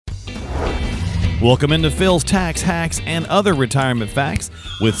Welcome into Phil's Tax Hacks and Other Retirement Facts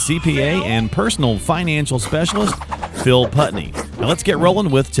with CPA and personal financial specialist, Phil Putney. Now let's get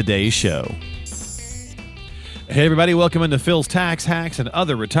rolling with today's show. Hey everybody, welcome into Phil's Tax Hacks and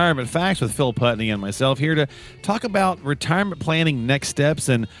Other Retirement Facts with Phil Putney and myself here to talk about retirement planning next steps.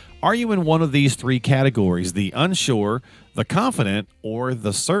 And are you in one of these three categories, the unsure, the confident, or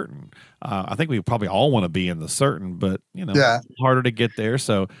the certain? I think we probably all want to be in the certain, but it's harder to get there.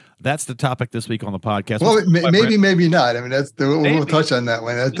 So that's the topic this week on the podcast. Well, maybe not. I mean, we'll touch on that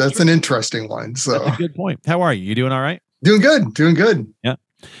one. That's an interesting one. So that's a good point. How are you? You doing all right? Doing good. Yeah.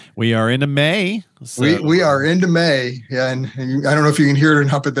 We are into May. So. We are into May. Yeah. And I don't know if you can hear it or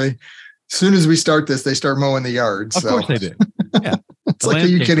not, but as soon as we start this, they start mowing the yard. Of course they do. Yeah. It's like, are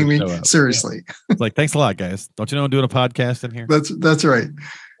you kidding me? Seriously. Yeah. It's like, thanks a lot, guys. Don't you know I'm doing a podcast in here? That's right.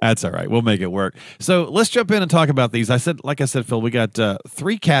 That's all right. We'll make it work. So let's jump in and talk about these. Like I said, Phil, we got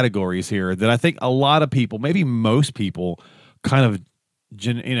three categories here that I think a lot of people, maybe most people, kind of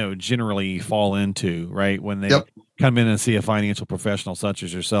generally fall into, right? When they come in and see a financial professional such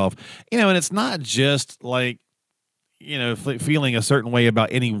as yourself, and it's not just like, feeling a certain way about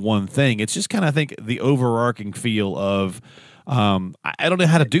any one thing. It's just kind of, I think, the overarching feel of, I don't know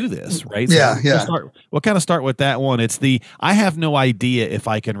how to do this, right? So we'll kind of start with that one. It's the, I have no idea if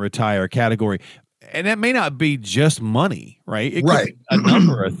I can retire category. And that may not be just money, right? It could be a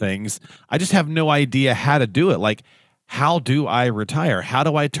number of things. I just have no idea how to do it. Like, how do I retire? How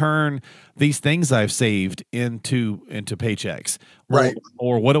do I turn these things I've saved into paychecks? Right.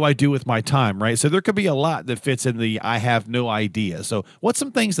 Or what do I do with my time, right? So there could be a lot that fits in the I have no idea. So what's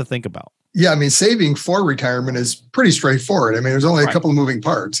some things to think about? Yeah, I mean, saving for retirement is pretty straightforward. I mean, there's only a couple of moving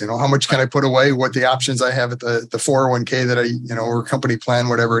parts. How much can I put away? What the options I have at the 401k that I, or company plan,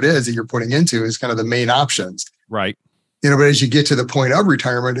 whatever it is that you're putting into is kind of the main options. Right. But as you get to the point of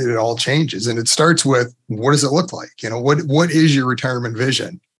retirement, it all changes. And it starts with, what does it look like? What is your retirement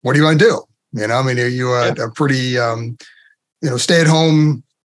vision? What do you want to do? Are you a pretty, stay at home,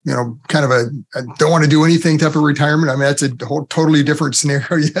 kind of I don't want to do anything type of retirement. I mean, that's a whole totally different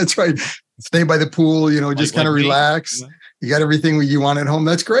scenario. Yeah, that's right. Stay by the pool, just kind of relax. You got everything you want at home.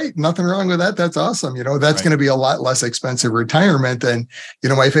 That's great. Nothing wrong with that. That's awesome. That's going to be a lot less expensive retirement than,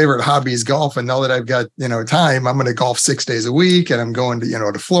 my favorite hobby is golf. And now that I've got, time, I'm going to golf 6 days a week and I'm going to,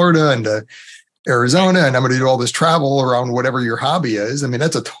 to Florida and to Arizona, and I'm going to do all this travel around whatever your hobby is. I mean,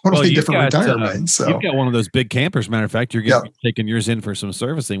 that's a totally different retirement. So you've got one of those big campers. Matter of fact, you're taking yours in for some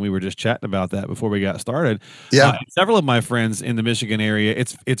servicing. We were just chatting about that before we got started. Yeah. Several of my friends in the Michigan area,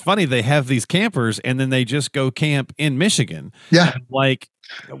 it's funny. They have these campers and then they just go camp in Michigan. Yeah. Like,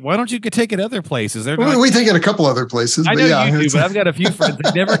 why don't you take it other places? We take it a couple other places. I know you do, but I've got a few friends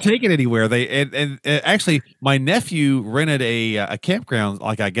that never take it anywhere. Actually, my nephew rented a campground.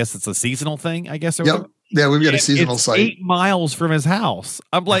 Like, I guess it's a seasonal thing. I guess. Yep. Yeah, we've got a seasonal site 8 miles from his house.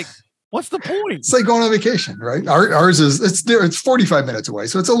 I'm like, what's the point? It's like going on vacation, right? Ours is it's 45 minutes away,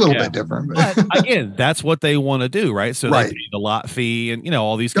 so it's a little bit different. But again, that's what they want to do, right? So they pay the lot fee and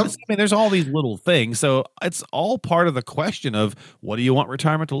all these. I mean, there's all these little things. So it's all part of the question of what do you want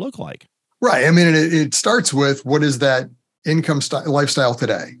retirement to look like? Right. I mean, it starts with what is that income lifestyle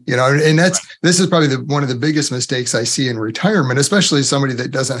today? And this is probably one of the biggest mistakes I see in retirement, especially somebody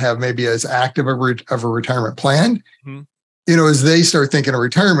that doesn't have maybe as active of a retirement plan. Mm-hmm. As they start thinking of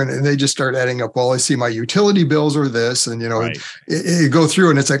retirement and they just start adding up, well, I see my utility bills are this, and, it go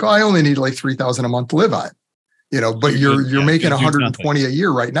through and it's like, oh, I only need like $3,000 a month to live on, but you're making 120 a year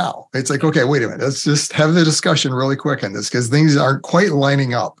right now. It's like, okay, wait a minute. Let's just have the discussion really quick on this because things aren't quite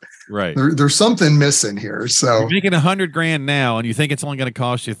lining up. Right. There's something missing here. So you're making $100,000 now and you think it's only going to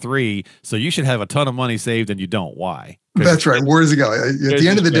cost you $3 million. So you should have a ton of money saved and you don't. Why? That's right. Where does it go? At the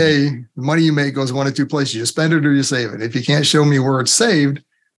end of the day, the money you make goes one of two places. You spend it or you save it. If you can't show me where it's saved,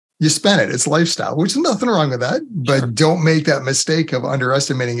 you spend it. It's lifestyle, which is nothing wrong with that. But don't make that mistake of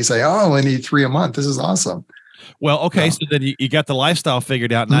underestimating. You say, oh, I only need $3 a month. This is awesome. Well, okay. So then you got the lifestyle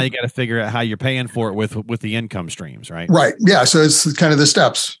figured out. Now you got to figure out how you're paying for it with the income streams, right? Right. Yeah. So it's kind of the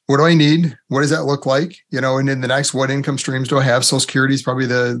steps. What do I need? What does that look like? And then the next, what income streams do I have? Social Security is probably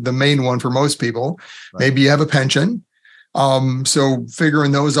the main one for most people. Right. Maybe you have a pension. So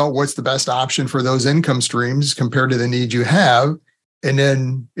figuring those out, what's the best option for those income streams compared to the need you have? And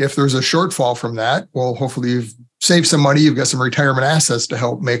then if there's a shortfall from that, well, hopefully you've saved some money. You've got some retirement assets to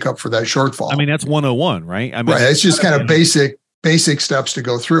help make up for that shortfall. I mean, that's 101, right? I mean, right. It's just kind of basic steps to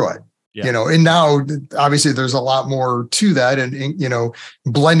go through it. Yeah. And now obviously there's a lot more to that and,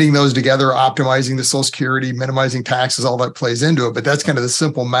 blending those together, optimizing the Social Security, minimizing taxes, all that plays into it. But that's kind of the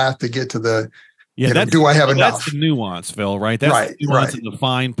simple math to get to the Yeah, do I have enough? That's the nuance, Phil, right? That's the nuance in the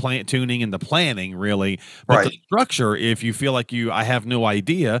fine plant tuning and the planning, really. But the structure, if you feel like I have no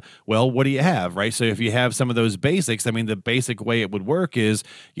idea, well, what do you have, right? So if you have some of those basics, I mean, the basic way it would work is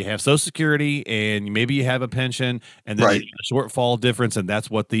you have Social Security and maybe you have a pension and then you have a shortfall difference, and that's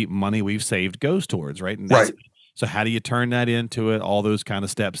what the money we've saved goes towards, right? And that's so how do you turn that into it? All those kind of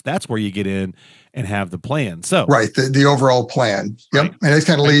steps. That's where you get in and have the plan. So the overall plan. Yep. And it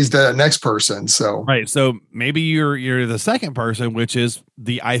kind of leads to the next person. So so maybe you're the second person, which is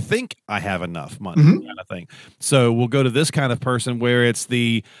the I think I have enough money kind of thing. So we'll go to this kind of person where it's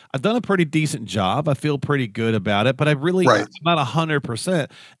I've done a pretty decent job. I feel pretty good about it, but I really I'm not 100%.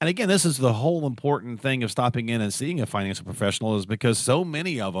 And again, this is the whole important thing of stopping in and seeing a financial professional, is because so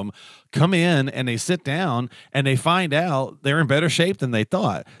many of them come in and they sit down and they find out they're in better shape than they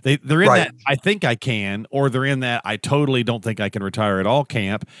thought. They're in that I think I can, or they're in that I totally don't think I can retire at all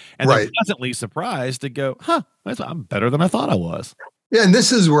camp, and they're pleasantly surprised to go, I'm better than I thought I was. Yeah, and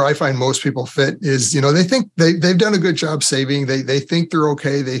this is where I find most people fit is, they think they've done a good job saving. They think they're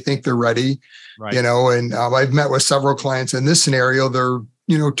okay. They think they're ready, and I've met with several clients in this scenario. They're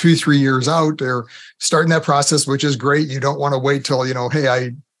 2-3 years out. They're starting that process, which is great. You don't want to wait till, hey,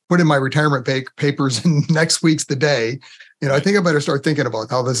 I put in my retirement papers and next week's the day. I think I better start thinking about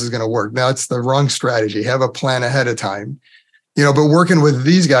how this is going to work. Now, it's the wrong strategy. Have a plan ahead of time, but working with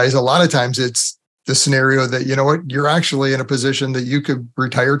these guys, a lot of times it's the scenario that, you're actually in a position that you could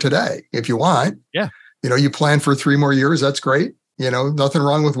retire today if you want. Yeah. You plan for 3 more years. That's great. Nothing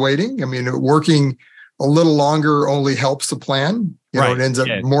wrong with waiting. I mean, working a little longer only helps the plan. It ends up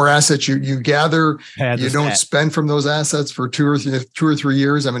more assets you gather. You don't spend from those assets for 2 or 3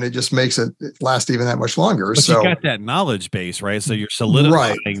 years. I mean, it just makes it last even that much longer. But you got that knowledge base, right? So you're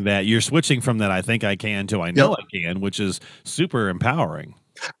solidifying that. You're switching from that I think I can to I know I can, which is super empowering.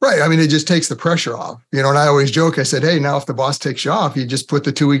 Right. I mean, it just takes the pressure off, and I always joke, I said, hey, now if the boss takes you off, you just put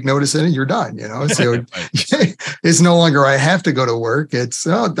the 2-week notice in and you're done, so it's no longer, I have to go to work. It's,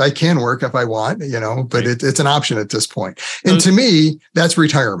 I can work if I want, but it's an option at this point. And to me, that's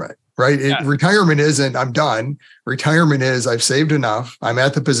retirement, right? Retirement isn't, I'm done. Retirement is, I've saved enough. I'm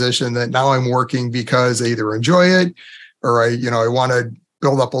at the position that now I'm working because I either enjoy it or I want to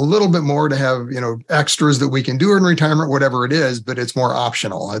build up a little bit more to have, extras that we can do in retirement, whatever it is, but it's more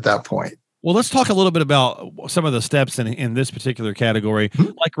optional at that point. Well, let's talk a little bit about some of the steps in this particular category,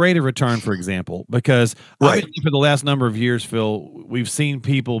 like rate of return, for example, because obviously for the last number of years, Phil, we've seen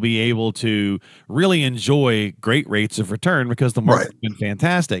people be able to really enjoy great rates of return because the market's been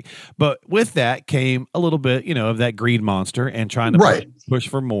fantastic. But with that came a little bit, of that greed monster and trying to push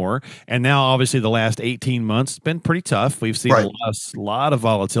for more. And now, obviously, the last 18 months, it's been pretty tough. We've seen a lot of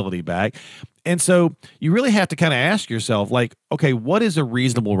volatility back. And so you really have to kind of ask yourself, like, okay, what is a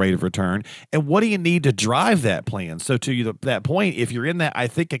reasonable rate of return and what do you need to drive that plan? So to that point, if you're in that I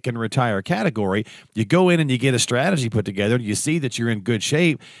think I can retire category, you go in and you get a strategy put together and you see that you're in good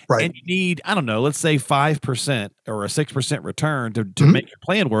shape and you need, I don't know, let's say 5% or a 6% return to make your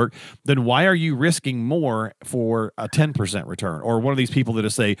plan work, then why are you risking more for a 10% return? Or one of these people that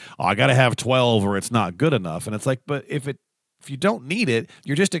just say, I got to have 12 or it's not good enough. And it's like, but if you don't need it,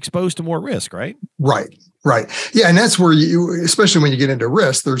 you're just exposed to more risk, right? Right. Yeah. And that's where especially when you get into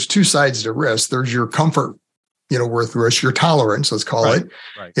risk, there's 2 sides to risk. There's your comfort, with risk, your tolerance, let's call it.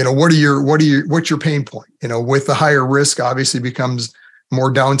 Right. What's your pain point? With the higher risk, obviously becomes more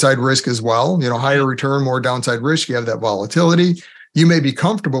downside risk as well. Higher return, more downside risk. You have that volatility. You may be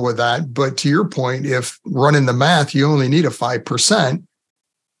comfortable with that, but to your point, if running the math, you only need a 5%.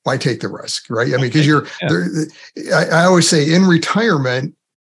 Why take the risk, right? I mean, because I always say in retirement,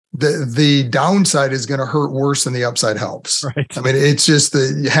 the downside is going to hurt worse than the upside helps. Right. I mean, it's just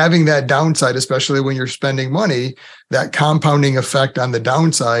having that downside, especially when you're spending money, that compounding effect on the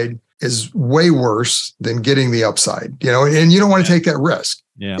downside is way worse than getting the upside, and you don't want to take that risk.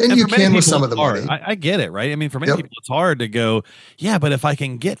 Yeah. And you can with some of the money. I get it, right? I mean, for many people, it's hard to go, but if I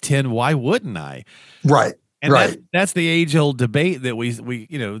can get 10, why wouldn't I? Right. And that's the age-old debate that we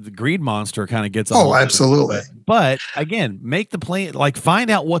the greed monster kind of gets. Oh, absolutely. But again, make the plan, like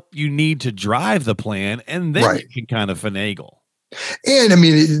find out what you need to drive the plan, and then you can kind of finagle. And I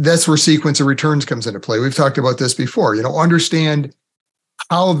mean, that's where sequence of returns comes into play. We've talked about this before. Understand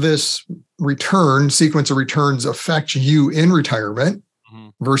how this sequence of returns affects you in retirement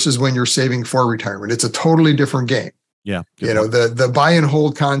versus when you're saving for retirement. It's a totally different game. Yeah. The buy and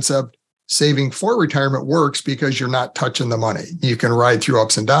hold concept. Saving for retirement works because you're not touching the money. You can ride through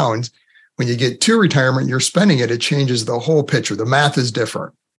ups and downs. When you get to retirement, you're spending it. It changes the whole picture. The math is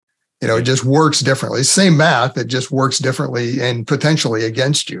different. It just works differently. Same math, it just works differently and potentially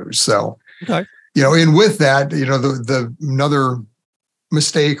against you. So, And with that, the another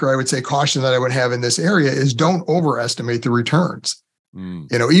mistake, or I would say caution that I would have in this area is don't overestimate the returns.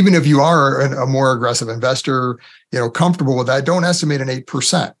 Even if you are a more aggressive investor, comfortable with that, don't estimate an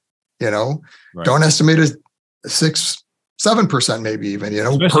 8%, right. Don't estimate a 6-7%, maybe even,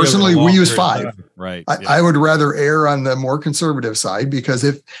 especially personally, we use 5. Right. I would rather err on the more conservative side, because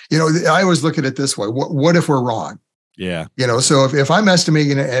if, I always look at it this way. What if we're wrong? Yeah. So if I'm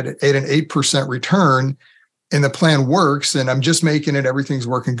estimating it at an 8% return and the plan works and I'm just making it, everything's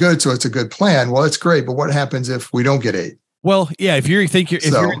working good, so it's a good plan. Well, it's great. But what happens if we don't get 8? Well, yeah, if you're in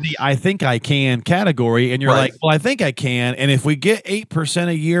the I think I can category and you're right. Like, well, I think I can. And if we get 8%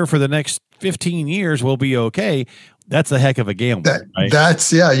 a year for the next 15 years, we'll be okay. That's a heck of a gamble.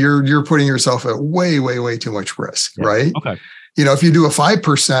 Right? You're putting yourself at way, way, way too much risk, right? Okay. If you do a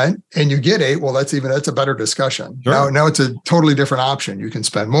 5% and you get 8, well, that's a better discussion. Sure. Now it's a totally different option. You can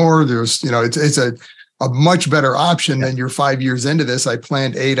spend more. There's, it's a much better option than you're 5 years into this. I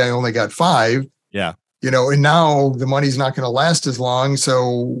planned 8, I only got 5. Yeah. And now the money's not going to last as long.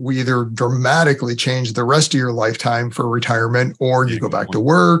 So we either dramatically change the rest of your lifetime for retirement, or you go back to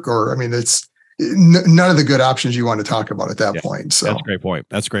work, it's none of the good options you want to talk about at that point. So that's a great point.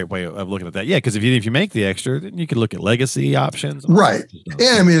 That's a great way of looking at that. Yeah. Because if you make the extra, then you could look at legacy options. Right.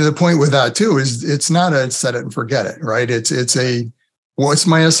 And the point with that too, is it's not a set it and forget it, right? It's a, what's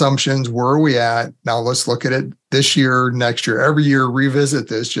my assumptions? Where are we at? Now let's look at it this year, next year, every year, revisit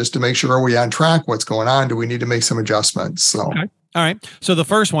this just to make sure, are we on track? What's going on? Do we need to make some adjustments? So, okay. All right. So the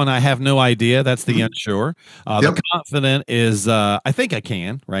first one, I have no idea. That's the unsure. The confident is, I think I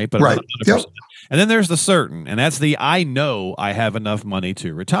can, right? But right. Yep. And then there's the certain, and that's the, I know I have enough money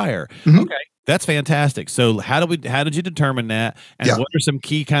to retire. Okay. That's fantastic. So how did you determine that? And what are some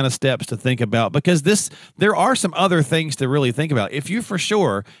key kind of steps to think about? Because there are some other things to really think about. If you for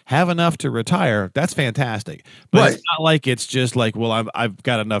sure have enough to retire, that's fantastic. But it's not like it's just like, well, I've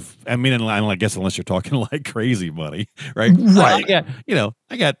got enough. I guess unless you're talking like crazy money, right? Right.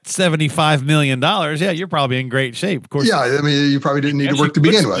 I got $75 million. Yeah, you're probably in great shape. Of course. Yeah, you probably didn't need to work to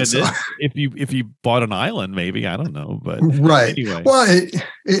begin with. So. If you bought an island, maybe, I don't know, but right. Anyway. Well,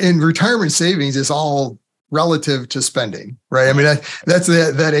 in retirement savings, it's all relative to spending, right? That's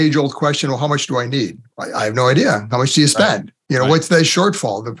that age old question. Well, how much do I need? I have no idea. How much do you spend? Right. What's that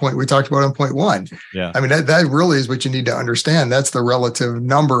shortfall? The point we talked about on point 1. Yeah. That really is what you need to understand. That's the relative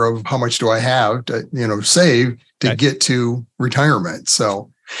number of how much do I have to, save to get to retirement.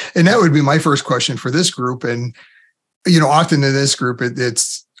 So, and that would be my first question for this group. And, often in this group,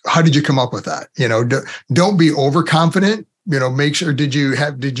 it's how did you come up with that? Don't be overconfident. Make sure, did you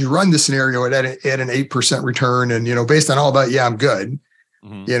run the scenario at an 8% return and, based on all that, I'm good,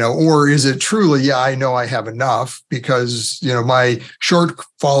 or is it truly, I know I have enough because, my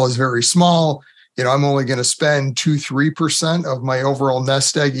shortfall is very small. I'm only going to spend 2-3% of my overall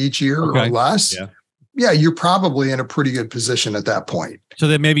nest egg each year or less. Yeah. You're probably in a pretty good position at that point. So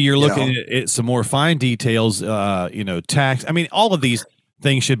then maybe you're looking at some more fine details, tax. All of these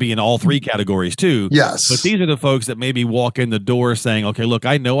things should be in all 3 categories too. Yes. But these are the folks that maybe walk in the door saying, okay, look,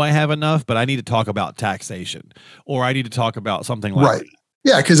 I know I have enough, but I need to talk about taxation, or I need to talk about something like that.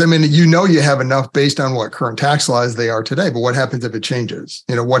 Yeah. Because you have enough based on what current tax laws they are today, but what happens if it changes?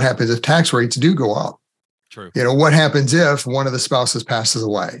 What happens if tax rates do go up? True. What happens if one of the spouses passes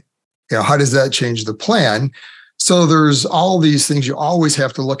away? How does that change the plan? So there's all these things you always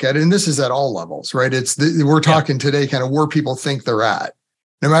have to look at. And this is at all levels, right? We're talking today kind of where people think they're at.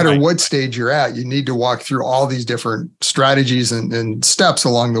 No matter what stage you're at, you need to walk through all these different strategies and steps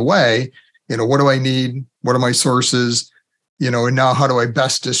along the way. What do I need? What are my sources? And now how do I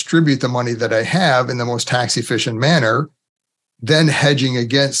best distribute the money that I have in the most tax efficient manner? Then hedging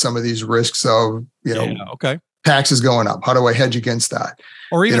against some of these risks of, taxes going up. How do I hedge against that?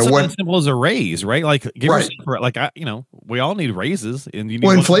 Or even something as simple as a raise, right? Like, we all need raises. And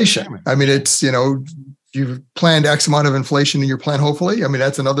inflation. It's, you've planned X amount of inflation in your plan, hopefully.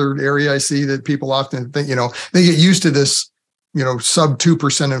 That's another area I see that people often think, they get used to this, sub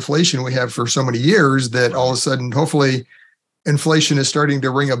 2% inflation we have for so many years that all of a sudden, hopefully, inflation is starting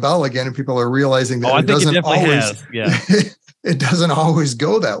to ring a bell again, and people are realizing that it doesn't always. It doesn't always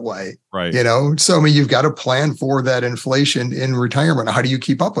go that way, right? So you've got to plan for that inflation in retirement. How do you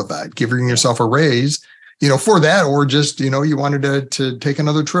keep up with that? Giving yourself a raise, for that, or just you wanted to take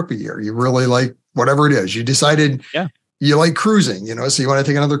another trip a year. You really like whatever it is. You decided you like cruising, so you want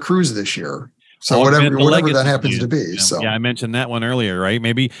to take another cruise this year. So whatever that happens to be. So I mentioned that one earlier, right?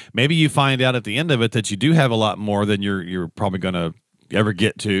 Maybe you find out at the end of it that you do have a lot more than you're probably going to ever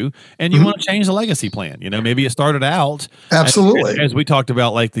get to, and you want to change the legacy plan. Maybe it started out absolutely as we talked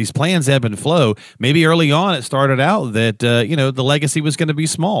about, like these plans ebb and flow. Maybe early on it started out that the legacy was going to be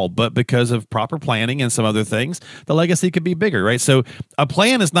small, but because of proper planning and some other things, the legacy could be bigger, right? So a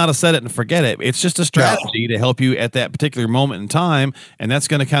plan is not a set it and forget it. It's just a strategy to help you at that particular moment in time, and that's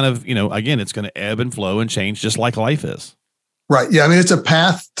going to kind of again, it's going to ebb and flow and change just like life is. Right. Yeah. I mean, it's a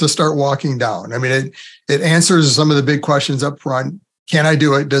path to start walking down. I mean, it answers some of the big questions up front. Can I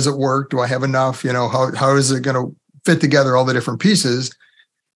do it? Does it work? Do I have enough? How is it going to fit together all the different pieces?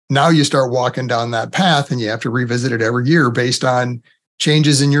 Now you start walking down that path, and you have to revisit it every year based on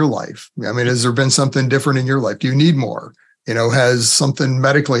changes in your life. I mean, has there been something different in your life? Do you need more? Has something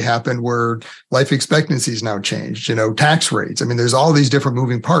medically happened where life expectancy is now changed? Tax rates. I mean, there's all these different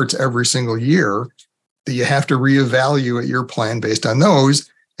moving parts every single year that you have to reevaluate your plan based on those,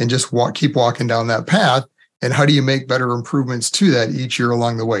 and just keep walking down that path. And how do you make better improvements to that each year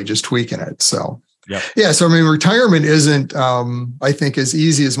along the way, just tweaking it? So, yeah. So, I mean, retirement isn't, I think, as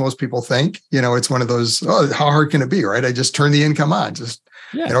easy as most people think. It's one of those, how hard can it be, right? I just turn the income on,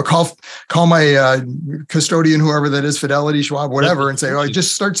 call my custodian, whoever that is, Fidelity, Schwab, whatever, and say,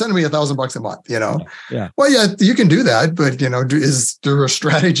 just start sending me $1,000 a month, Yeah. Well, yeah, you can do that, but, is there a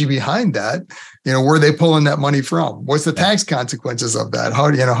strategy behind that? Where are they pulling that money from? What's the tax consequences of that?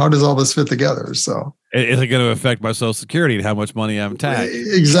 How does all this fit together? So is it going to affect my Social Security and how much money I'm taxed?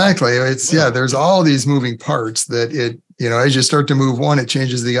 Exactly. There's all these moving parts that as you start to move one, it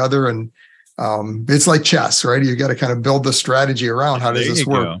changes the other. And it's like chess, right? You got to kind of build the strategy around how does this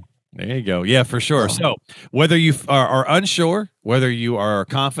work. There you go. Yeah, for sure. So whether you are unsure, whether you are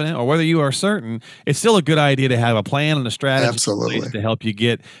confident, or whether you are certain, it's still a good idea to have a plan and a strategy in place to help you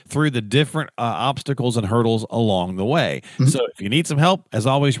get through the different obstacles and hurdles along the way. So if you need some help, as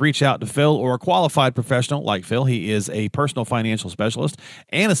always, reach out to Phil or a qualified professional like Phil. He is a personal financial specialist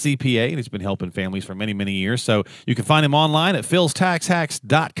and a CPA, and he's been helping families for many, many years. So you can find him online at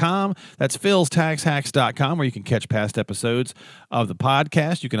philstaxhacks.com. That's philstaxhacks.com, where you can catch past episodes of the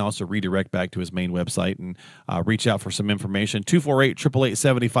podcast. You can also redirect back to his main website and reach out for some information.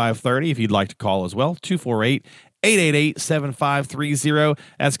 248-888-7530 if you'd like to call as well. 248-888-7530.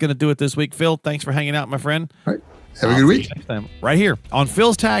 That's going to do it this week. Phil, thanks for hanging out, my friend. All right. Have a good week. Next time, right here on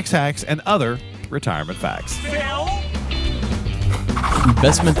Phil's Tax Hacks and Other Retirement Facts.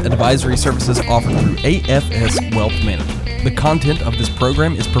 Investment advisory services offered through AFS Wealth Management. The content of this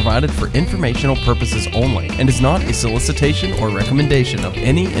program is provided for informational purposes only and is not a solicitation or recommendation of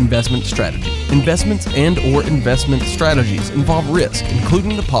any investment strategy. Investments and/or investment strategies involve risk,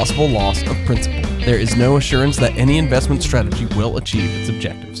 including the possible loss of principal. There is no assurance that any investment strategy will achieve its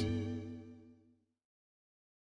objectives.